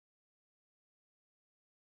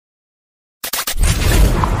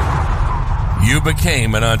You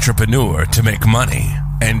became an entrepreneur to make money.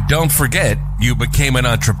 And don't forget, you became an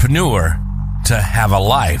entrepreneur to have a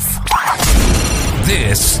life.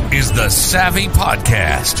 This is the Savvy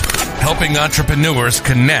Podcast, helping entrepreneurs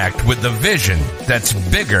connect with the vision that's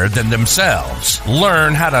bigger than themselves.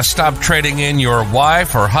 Learn how to stop trading in your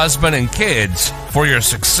wife or husband and kids for your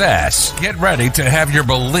success. Get ready to have your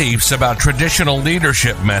beliefs about traditional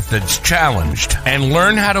leadership methods challenged and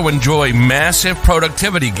learn how to enjoy massive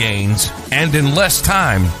productivity gains and in less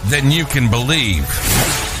time than you can believe.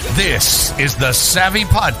 This is the Savvy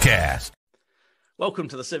Podcast. Welcome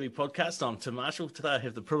to the Savvy Podcast. I'm Tim Marshall. Today I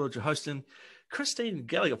have the privilege of hosting Christine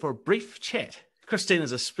Gallagher for a brief chat. Christine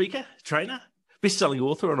is a speaker, trainer, best-selling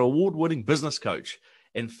author, and award-winning business coach,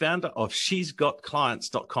 and founder of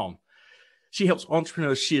shesgotclients.com. She helps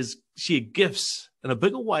entrepreneurs share gifts in a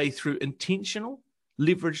bigger way through intentional,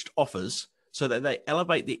 leveraged offers so that they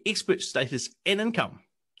elevate their expert status and income,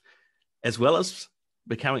 as well as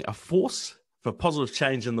becoming a force for positive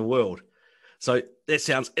change in the world. So that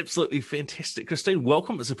sounds absolutely fantastic. Christine,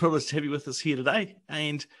 welcome. It's a privilege to have you with us here today.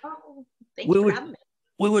 And thank you for having me.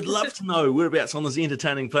 We would love to know whereabouts on this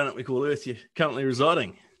entertaining planet we call Earth you're currently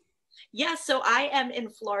residing. Yeah, so I am in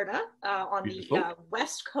Florida, on Beautiful. The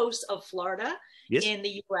west coast of Florida, yes. In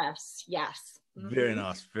the U.S. Yes. Mm-hmm. Very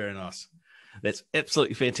nice, very nice. That's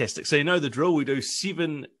absolutely fantastic. So you know the drill. We do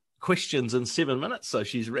 7 questions in 7 minutes. So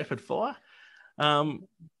she's rapid fire.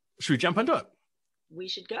 Should we jump into it? We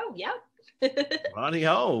should go, yeah.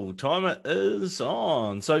 Righty-ho, timer is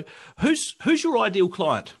on. So who's your ideal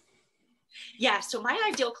client? Yeah, so my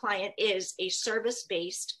ideal client is a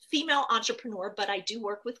service-based female entrepreneur, but I do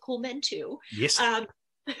work with cool men too. Yes.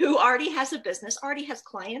 Who already has a business, already has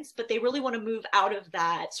clients, but they really want to move out of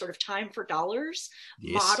that sort of time for dollars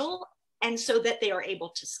model, and so that they are able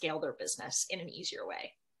to scale their business in an easier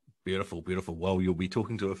way. Beautiful, beautiful. Well, you'll be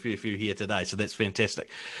talking to a fair few here today, so that's fantastic.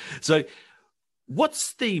 So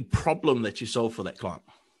what's the problem that you solve for that client?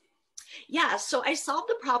 Yeah, so I solved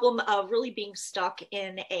the problem of really being stuck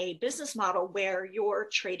in a business model where you're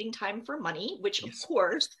trading time for money, which of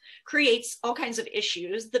course creates all kinds of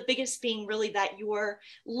issues. The biggest being really that you're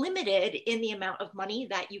limited in the amount of money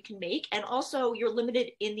that you can make. And also you're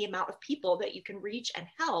limited in the amount of people that you can reach and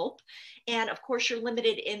help. And of course, you're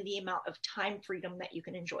limited in the amount of time freedom that you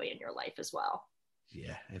can enjoy in your life as well.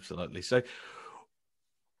 Yeah, absolutely. So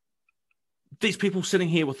these people sitting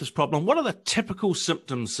here with this problem, what are the typical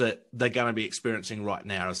symptoms that they're going to be experiencing right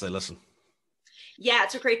now as they listen? Yeah,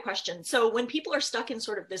 it's a great question. So when people are stuck in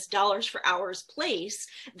sort of this dollars for hours place,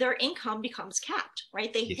 their income becomes capped,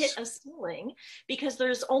 right? They hit a ceiling because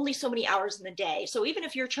there's only so many hours in the day. So even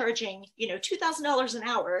if you're charging, $2,000 an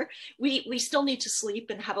hour, we still need to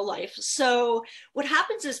sleep and have a life. So what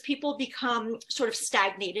happens is people become sort of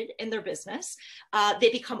stagnated in their business.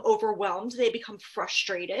 They become overwhelmed. They become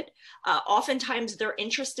frustrated. Oftentimes their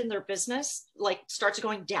interest in their business starts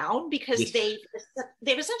going down because they've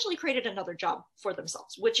essentially created another job for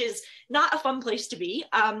themselves, which is not a fun place to be.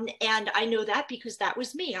 And I know that because that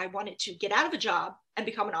was me. I wanted to get out of a job and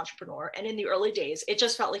become an entrepreneur. And in the early days, it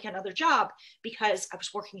just felt like another job because I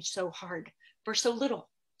was working so hard for so little.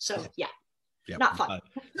 So not fun.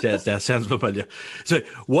 That sounds familiar. So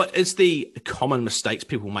what is the common mistakes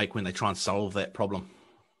people make when they try and solve that problem?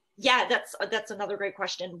 Yeah, that's another great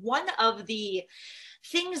question. One of the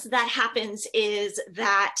things that happens is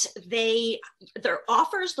that their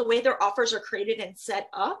offers, the way their offers are created and set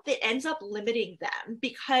up, it ends up limiting them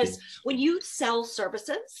because when you sell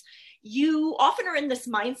services, you often are in this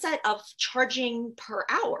mindset of charging per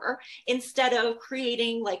hour instead of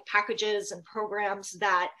creating packages and programs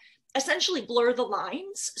that essentially blur the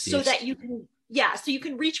lines so that you can so you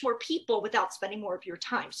can reach more people without spending more of your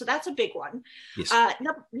time. So that's a big one. Yes.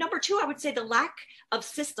 Number 2, I would say the lack of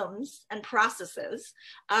systems and processes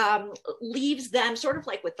leaves them sort of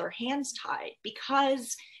with their hands tied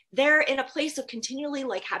because they're in a place of continually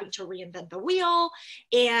having to reinvent the wheel.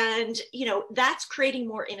 And, that's creating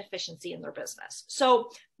more inefficiency in their business.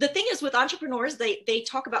 So the thing is with entrepreneurs, they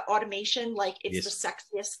talk about automation like it's the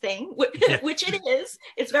sexiest thing, which it is.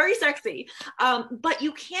 It's very sexy. But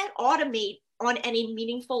you can't automate on any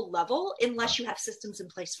meaningful level unless you have systems in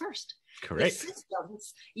place first. Correct.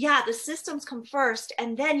 The systems come first,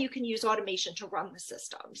 and then you can use automation to run the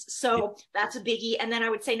systems. So that's a biggie. And then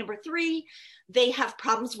I would say number 3, they have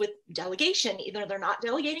problems with delegation. Either they're not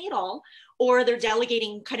delegating at all, or they're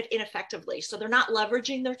delegating kind of ineffectively. So they're not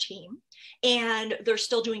leveraging their team, and they're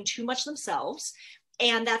still doing too much themselves.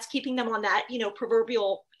 And that's keeping them on that,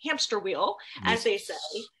 proverbial hamster wheel, as they say.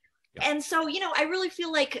 And so, I really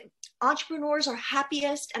feel like entrepreneurs are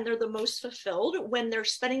happiest and they're the most fulfilled when they're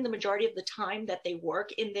spending the majority of the time that they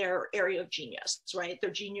work in their area of genius, right?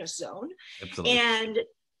 Their genius zone. Absolutely. And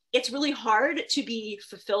it's really hard to be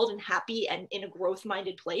fulfilled and happy and in a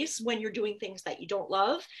growth-minded place when you're doing things that you don't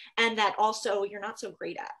love and that also you're not so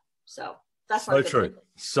great at. So that's so true.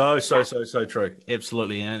 So true.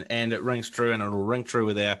 Absolutely. And it rings true, and it'll ring true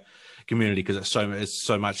with our community because it's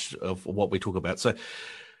so much of what we talk about. So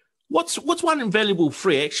what's one invaluable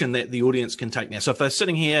free action that the audience can take now? So if they're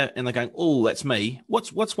sitting here and they're going, oh, that's me,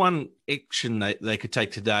 what's one action they could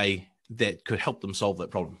take today that could help them solve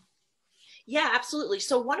that problem? Yeah, absolutely.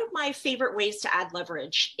 So one of my favorite ways to add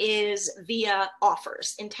leverage is via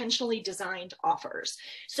offers, intentionally designed offers.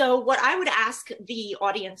 So what I would ask the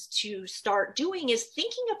audience to start doing is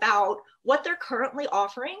thinking about what they're currently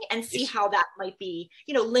offering and see how that might be,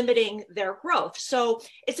 limiting their growth. So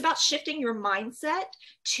it's about shifting your mindset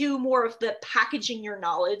to more of the packaging your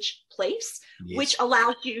knowledge place, which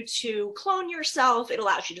allows you to clone yourself. It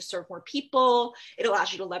allows you to serve more people. It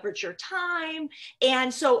allows you to leverage your time.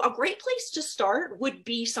 And so a great place to start would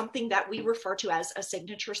be something that we refer to as a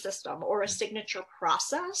signature system or a signature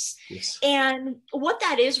process. And what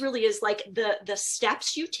that is really is like the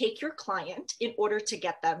steps you take your client in order to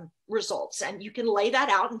get them results. And you can lay that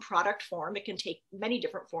out in product form. It can take many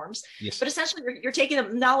different forms, but essentially you're taking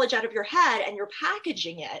the knowledge out of your head and you're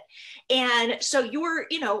packaging it. And so your,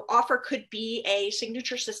 offer could be a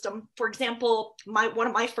signature system. For example, one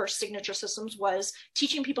of my first signature systems was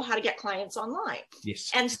teaching people how to get clients online.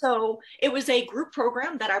 And so it was a group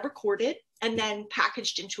program that I recorded and then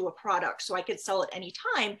packaged into a product so I could sell it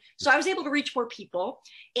anytime. So I was able to reach more people,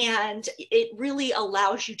 and it really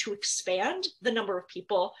allows you to expand the number of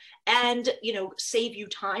people and, save you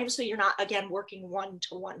time. So you're not, again, working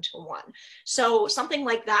one-to-one. So something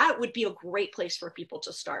like that would be a great place for people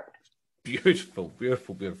to start with. Beautiful.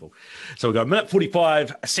 So we've got a minute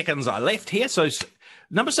 45 seconds left here. So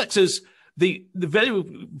number 6 is the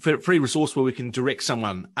value free resource where we can direct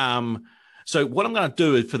someone. So what I'm going to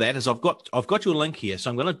do for that is I've got your link here. So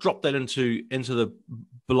I'm going to drop that into the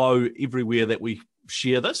below everywhere that we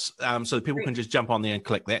share this, so that people can just jump on there and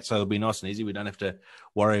click that. So it'll be nice and easy. We don't have to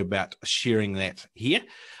worry about sharing that here.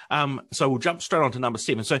 So we'll jump straight on to number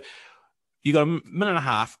 7. So you got a minute and a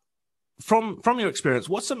half. From your experience,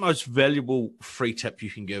 what's the most valuable free tip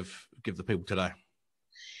you can give the people today?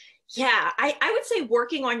 Yeah, I would say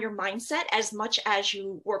working on your mindset as much as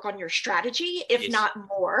you work on your strategy, if not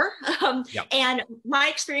more. And my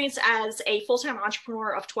experience as a full-time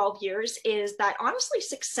entrepreneur of 12 years is that honestly,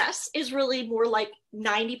 success is really more like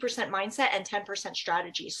 90% mindset and 10%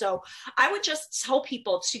 strategy. So I would just tell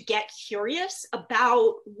people to get curious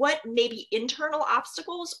about what maybe internal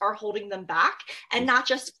obstacles are holding them back and not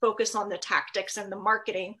just focus on the tactics and the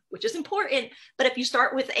marketing, which is important. But if you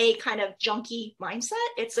start with a kind of junky mindset,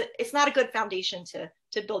 it's not a good foundation to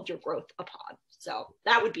build your growth upon. So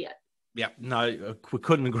that would be it. Yeah, no, we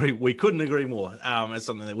couldn't agree. We couldn't agree more. It's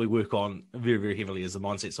something that we work on very, very heavily is the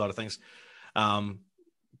mindset side of things.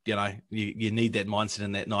 You need that mindset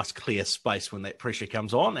in that nice clear space when that pressure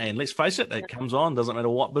comes on. And let's face it, it comes on. Doesn't matter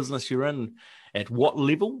what business you're in, at what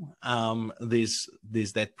level. There's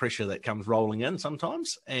that pressure that comes rolling in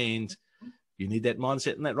sometimes, and you need that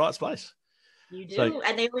mindset in that right space. You do.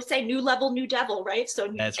 And they always say new level, new devil, right? So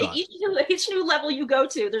that's right. Each new level you go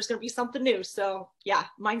to, there's going to be something new. So yeah,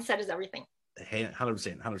 mindset is everything.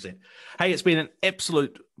 100%. Hey, it's been an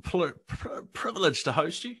absolute privilege to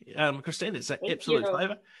host you, Christine. It's an absolute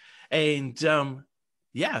flavor. And no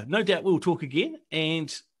doubt we'll talk again. And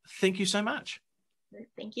thank you so much.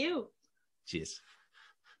 Thank you. Cheers.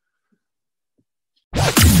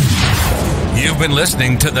 You've been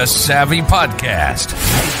listening to the Savvy Podcast,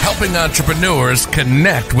 helping entrepreneurs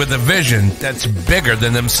connect with a vision that's bigger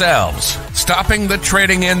than themselves, stopping the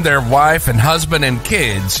trading in their wife and husband and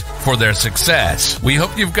kids for their success. We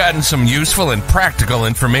hope you've gotten some useful and practical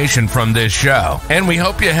information from this show, and we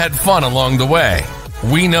hope you had fun along the way.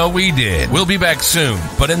 We know we did. We'll be back soon,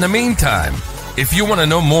 but in the meantime, if you want to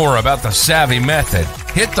know more about the Savvy Method,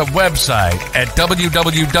 hit the website at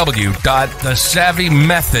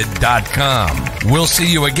www.thesavvymethod.com. We'll see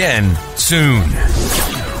you again soon.